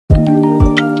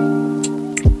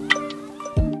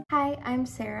I'm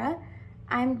Sarah.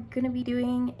 I'm gonna be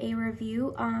doing a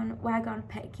review on Wag On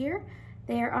Pet Gear.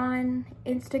 They're on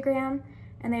Instagram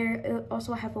and they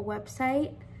also have a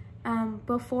website.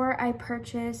 Before I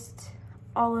purchased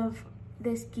all of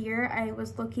this gear, I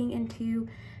was looking into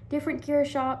different gear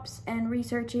shops and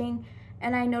researching,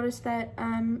 and I noticed that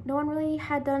no one really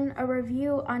had done a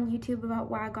review on YouTube about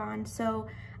Wag On, so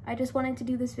I just wanted to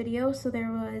do this video so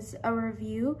there was a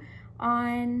review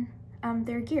on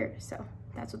their gear. So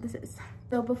that's what this is.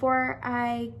 So before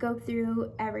I go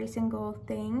through every single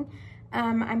thing,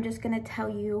 I'm just gonna tell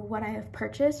you what I have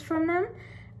purchased from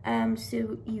them,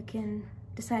 so you can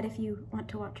decide if you want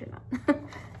to watch or not.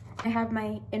 I have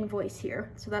my invoice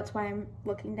here, so that's why I'm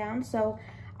looking down. So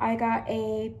I got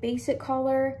a basic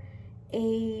collar,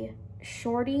 a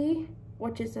shorty,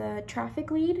 which is a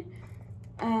traffic lead,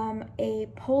 a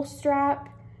pull strap,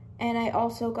 and I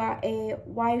also got a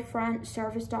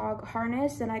Olli.Service.Dog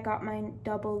harness, and I got mine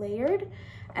double layered.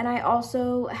 And I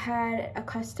also had a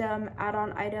custom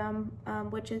add-on item,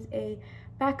 which is a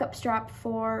backup strap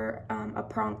for a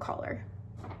prong collar.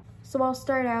 So I'll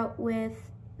start out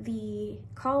with the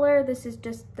collar. This is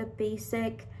just the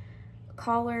basic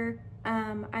collar.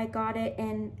 I got it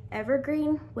in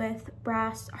evergreen with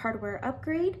brass hardware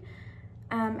upgrade,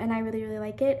 and I really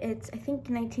like it. It's, I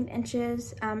think, 19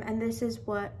 inches, and this is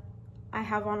what I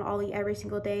have on Ollie every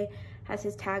single day. Has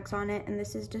his tags on it, and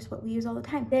this is just what we use all the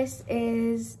time. This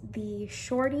is the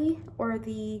shorty, or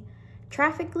the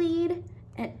traffic lead.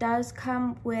 It does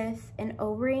come with an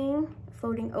O-ring,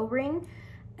 floating O-ring,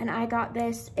 and I got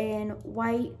this in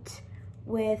white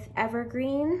with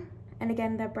evergreen, and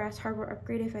again, the brass hardware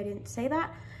upgrade, if I didn't say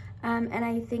that. And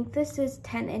I think this is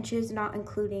 10 inches, not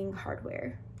including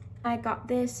hardware. I got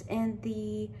this in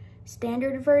the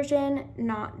standard version,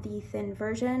 not the thin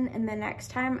version, and the next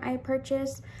time I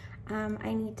purchase,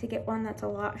 I need to get one that's a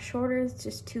lot shorter. It's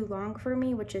just too long for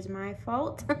me, which is my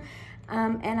fault.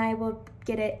 And I will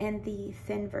get it in the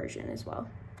thin version as well.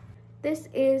 This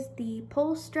is the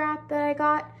pull strap that I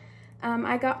got.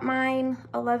 I got mine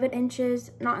 11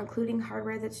 inches, not including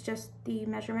hardware. That's just the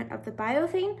measurement of the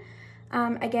Biothane.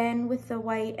 Again, with the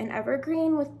white and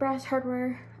evergreen with brass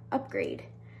hardware upgrade.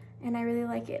 And I really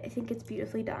like it. I think it's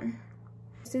beautifully done.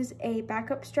 This is a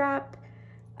backup strap.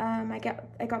 I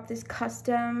got this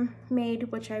custom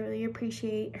made, which I really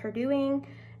appreciate her doing.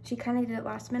 She kind of did it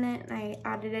last minute, and I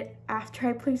added it after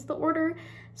I placed the order.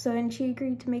 So, and she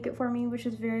agreed to make it for me, which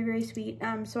is very sweet.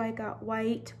 So I got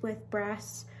white with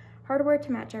brass hardware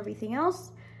to match everything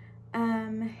else.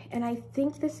 And I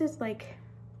think this is like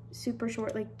super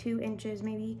short, like 2 inches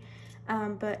maybe.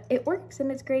 But it works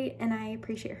and it's great, and I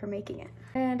appreciate her making it.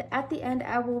 And at the end,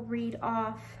 I will read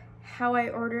off how I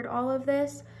ordered all of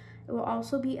this. It will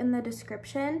also be in the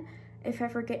description. If I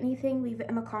forget anything, leave it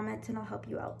in the comments and I'll help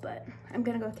you out, but I'm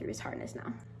gonna go through his harness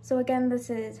now. So again, this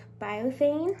is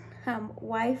Biothane,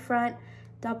 Y front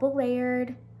double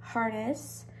layered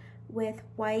harness with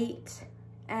white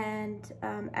and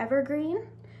evergreen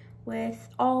with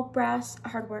all brass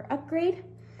hardware upgrade.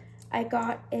 I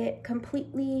got it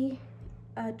completely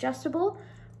adjustable,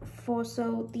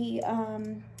 so the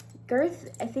girth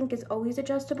I think is always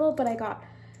adjustable, but I got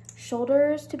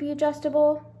shoulders to be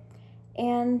adjustable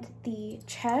and the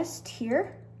chest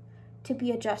here to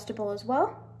be adjustable as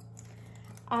well.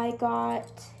 I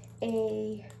got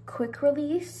a quick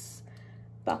release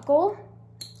buckle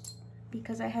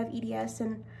because I have EDS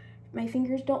and my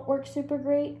fingers don't work super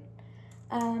great.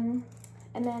 And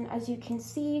then, as you can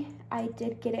see, I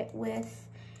did get it with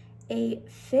a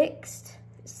fixed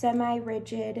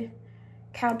semi-rigid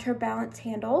counterbalance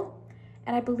handle.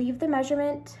 And I believe the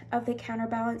measurement of the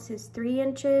counterbalance is 3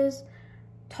 inches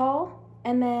tall.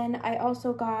 And then I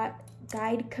also got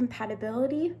guide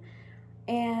compatibility,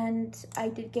 and I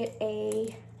did get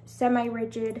a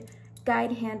semi-rigid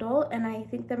guide handle, and I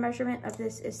think the measurement of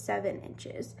this is 7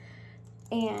 inches.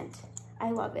 And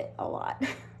I love it a lot.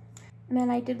 And then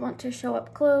I did want to show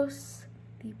up close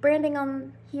the branding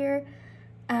on here.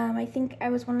 I think I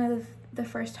was one of the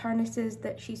first harnesses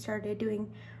that she started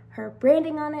doing her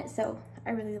branding on it, so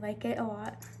I really like it a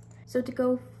lot. So to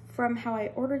go from how I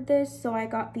ordered this, so I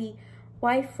got the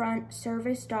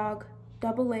Olli.Service.Dog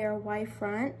double layer Y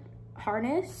front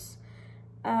harness.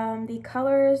 The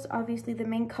colors, obviously the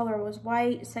main color was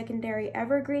white, secondary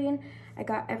evergreen. I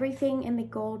got everything in the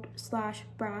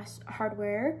gold/brass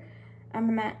hardware,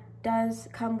 and that does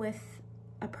come with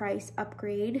a price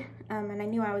upgrade, and I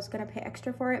knew I was gonna pay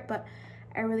extra for it, but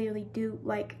I really do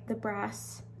like the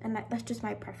brass, and that's just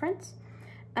my preference.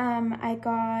 I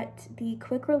got the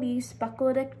quick release buckle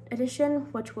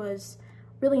edition, which was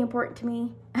really important to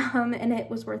me, and it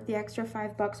was worth the extra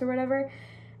 $5 or whatever.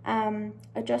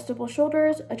 adjustable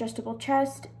shoulders, adjustable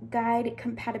chest, guide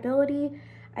compatibility.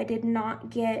 I did not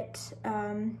get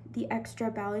the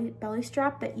extra belly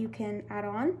strap that you can add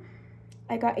on.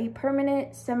 I got a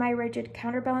permanent semi-rigid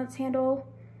counterbalance handle,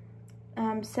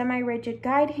 semi-rigid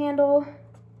guide handle,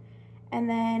 and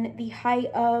then the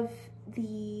height of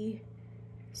the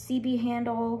CB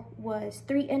handle was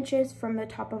 3 inches from the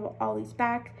top of Ollie's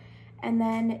back, and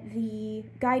then the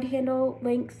guide handle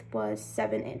length was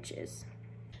 7 inches.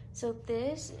 So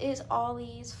this is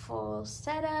Ollie's full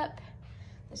setup.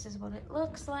 This is what it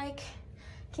looks like.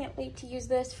 Can't wait to use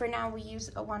this. For now, we use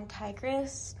a 1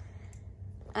 Tigress.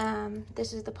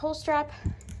 This is the pull strap,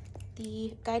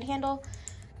 the guide handle.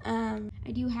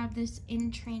 I do have this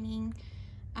in training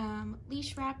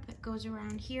leash wrap that goes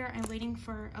around here. I'm waiting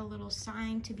for a little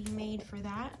sign to be made for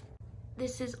that.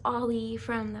 This is Ollie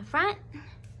from the front.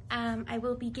 I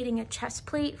will be getting a chest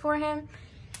plate for him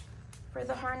for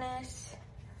the harness.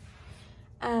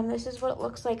 This is what it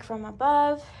looks like from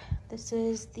above. This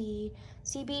is the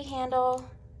CB handle.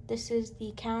 This is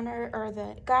the counter or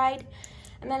the guide.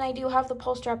 And then I do have the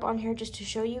pull strap on here just to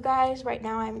show you guys. Right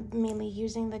now I'm mainly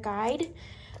using the guide.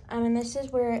 And this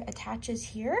is where it attaches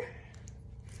here.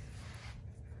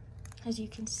 As you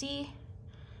can see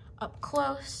up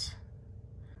close.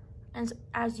 And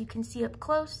as you can see up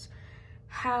close,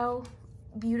 how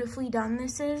beautifully done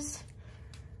this is.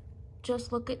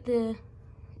 Just look at the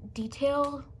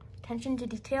detail, attention to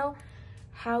detail,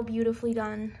 how beautifully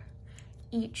done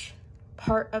each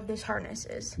part of this harness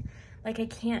is. Like, I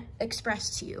can't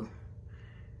express to you.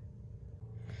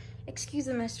 Excuse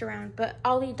the mess around, but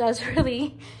Ollie does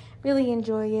really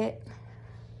enjoy it.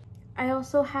 I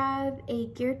also have a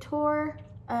gear tour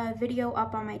video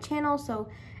up on my channel, so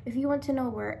if you want to know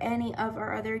where any of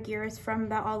our other gear is from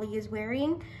that Ollie is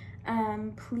wearing,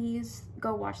 please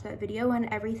go watch that video, and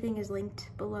everything is linked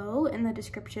below in the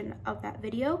description of that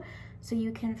video, so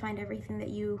you can find everything that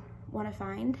you want to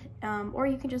find, or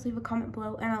you can just leave a comment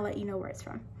below and I'll let you know where it's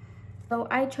from. So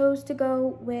I chose to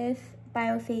go with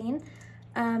Biothane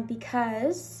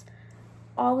because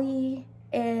Ollie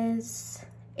is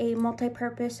a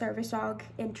multi-purpose service dog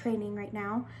in training right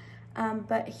now,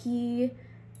 but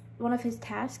one of his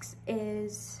tasks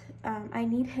is I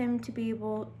need him to be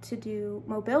able to do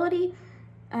mobility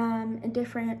in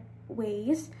different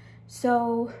ways.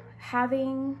 So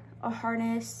having a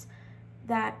harness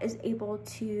that is able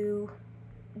to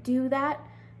do that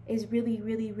is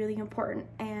really important,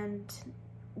 and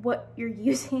what you're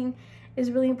using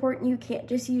is really important. You can't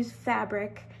just use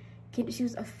fabric. You can't just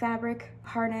use a fabric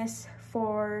harness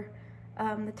for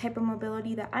the type of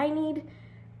mobility that I need.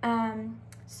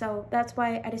 So that's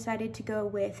why I decided to go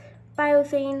with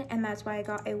Biothane, and that's why I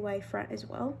got a Y front as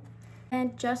well.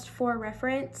 And just for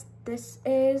reference, this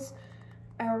is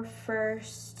our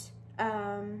first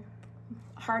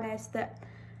harness that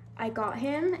I got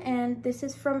him, and this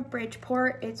is from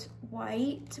Bridgeport. It's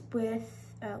white with,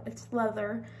 it's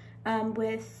leather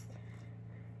with,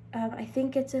 I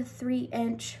think it's a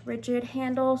 3-inch rigid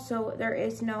handle, so there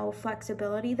is no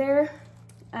flexibility there.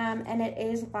 And it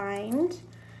is lined,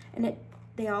 and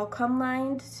they all come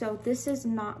lined, so this is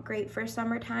not great for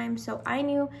summertime. So I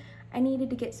knew I needed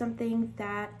to get something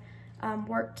that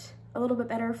worked a little bit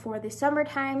better for the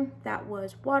summertime, that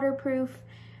was waterproof,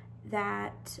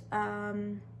 that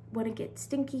wouldn't get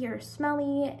stinky or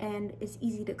smelly, and is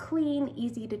easy to clean,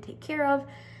 easy to take care of.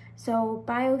 So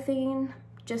Biothane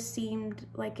just seemed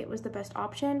like it was the best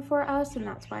option for us, and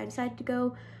that's why I decided to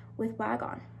go with Wag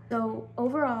On. So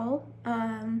overall,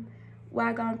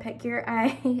 Wag On Pet Gear,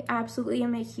 I absolutely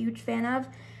am a huge fan of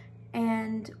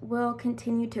and will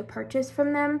continue to purchase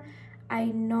from them. I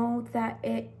know that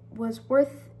it was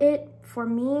worth it for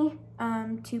me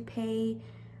to pay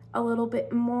a little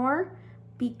bit more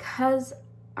because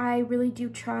I really do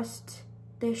trust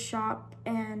this shop,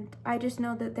 and I just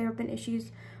know that there have been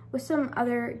issues with some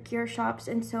other gear shops,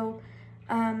 and so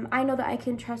I know that I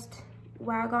can trust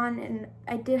Wag On, and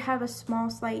I did have a small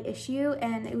slight issue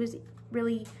and it was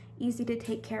really easy to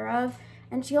take care of.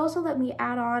 And she also let me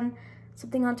add on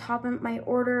something on top of my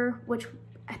order, which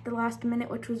at the last minute,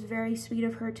 which was very sweet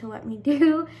of her to let me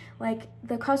do. Like,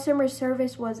 the customer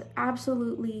service was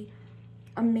absolutely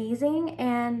amazing,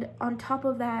 and on top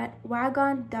of that, Wag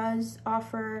On does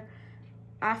offer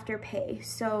Afterpay,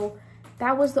 so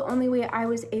that was the only way I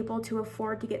was able to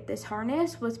afford to get this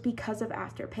harness, was because of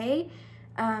Afterpay,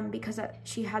 because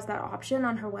she has that option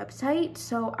on her website.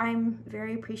 So I'm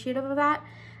very appreciative of that.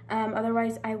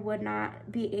 Otherwise I would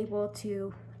not be able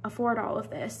to afford all of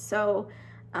this. So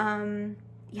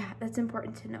yeah, that's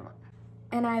important to note.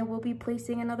 and I will be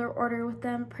placing another order with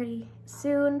them pretty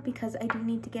soon because I do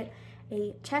need to get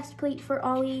a chest plate for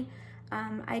Ollie.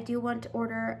 I do want to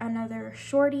order another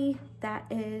shorty that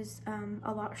is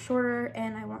a lot shorter,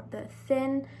 and I want the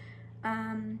thin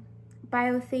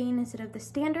Biothane instead of the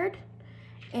standard,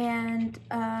 and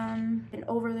an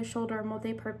over-the-shoulder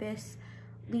multi-purpose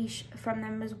leash from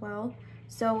them as well.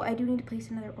 So I do need to place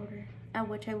another order,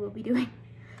 which I will be doing.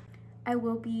 I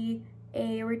will be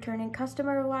a returning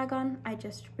customer of Wag On. I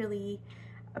just really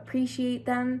appreciate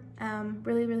them.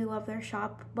 Really love their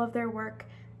shop, love their work.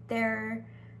 Their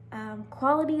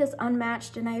quality is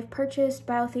unmatched, and I've purchased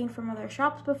Biothane from other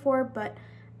shops before, but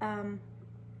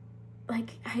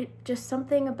like just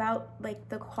something about like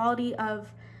the quality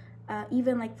of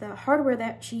even like the hardware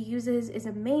that she uses is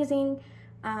amazing.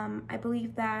 I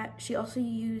believe that she also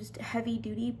used heavy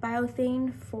duty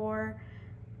Biothane for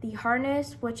the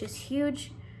harness, which is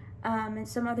huge, and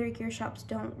some other gear shops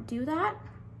don't do that.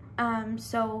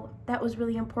 So that was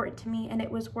really important to me, and it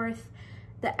was worth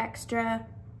the extra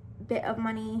bit of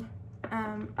money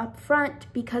up front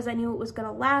because I knew it was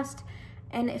gonna last,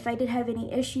 and if I did have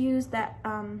any issues that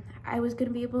I was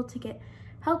gonna be able to get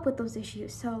help with those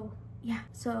issues. So yeah,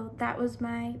 so that was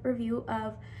my review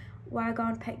of Wag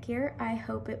On Pet Gear. I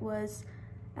hope it was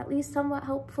at least somewhat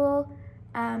helpful.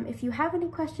 If you have any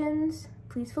questions,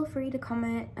 please feel free to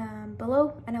comment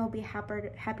below, and I will be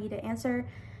happy to answer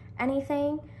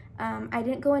anything. I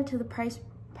didn't go into the prices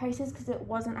because it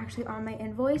wasn't actually on my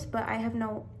invoice, but I have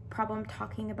no problem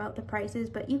talking about the prices.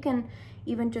 But you can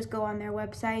even just go on their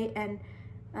website and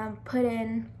put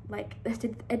in, like,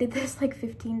 I did this like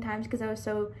 15 times because I was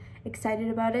so excited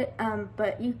about it,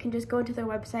 but you can just go into their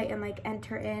website and like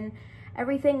enter in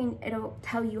everything, and it'll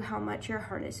tell you how much your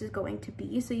harness is going to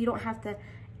be, so you don't have to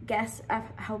guess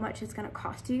how much it's going to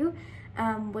cost you,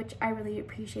 which I really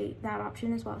appreciate that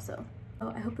option as well. So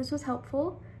I hope this was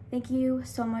helpful. Thank you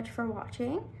so much for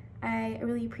watching. I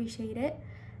really appreciate it,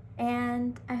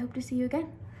 and I hope to see you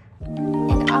again.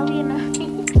 And Ollie and I,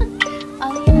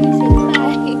 Ollie and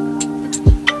I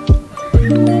say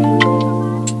goodbye.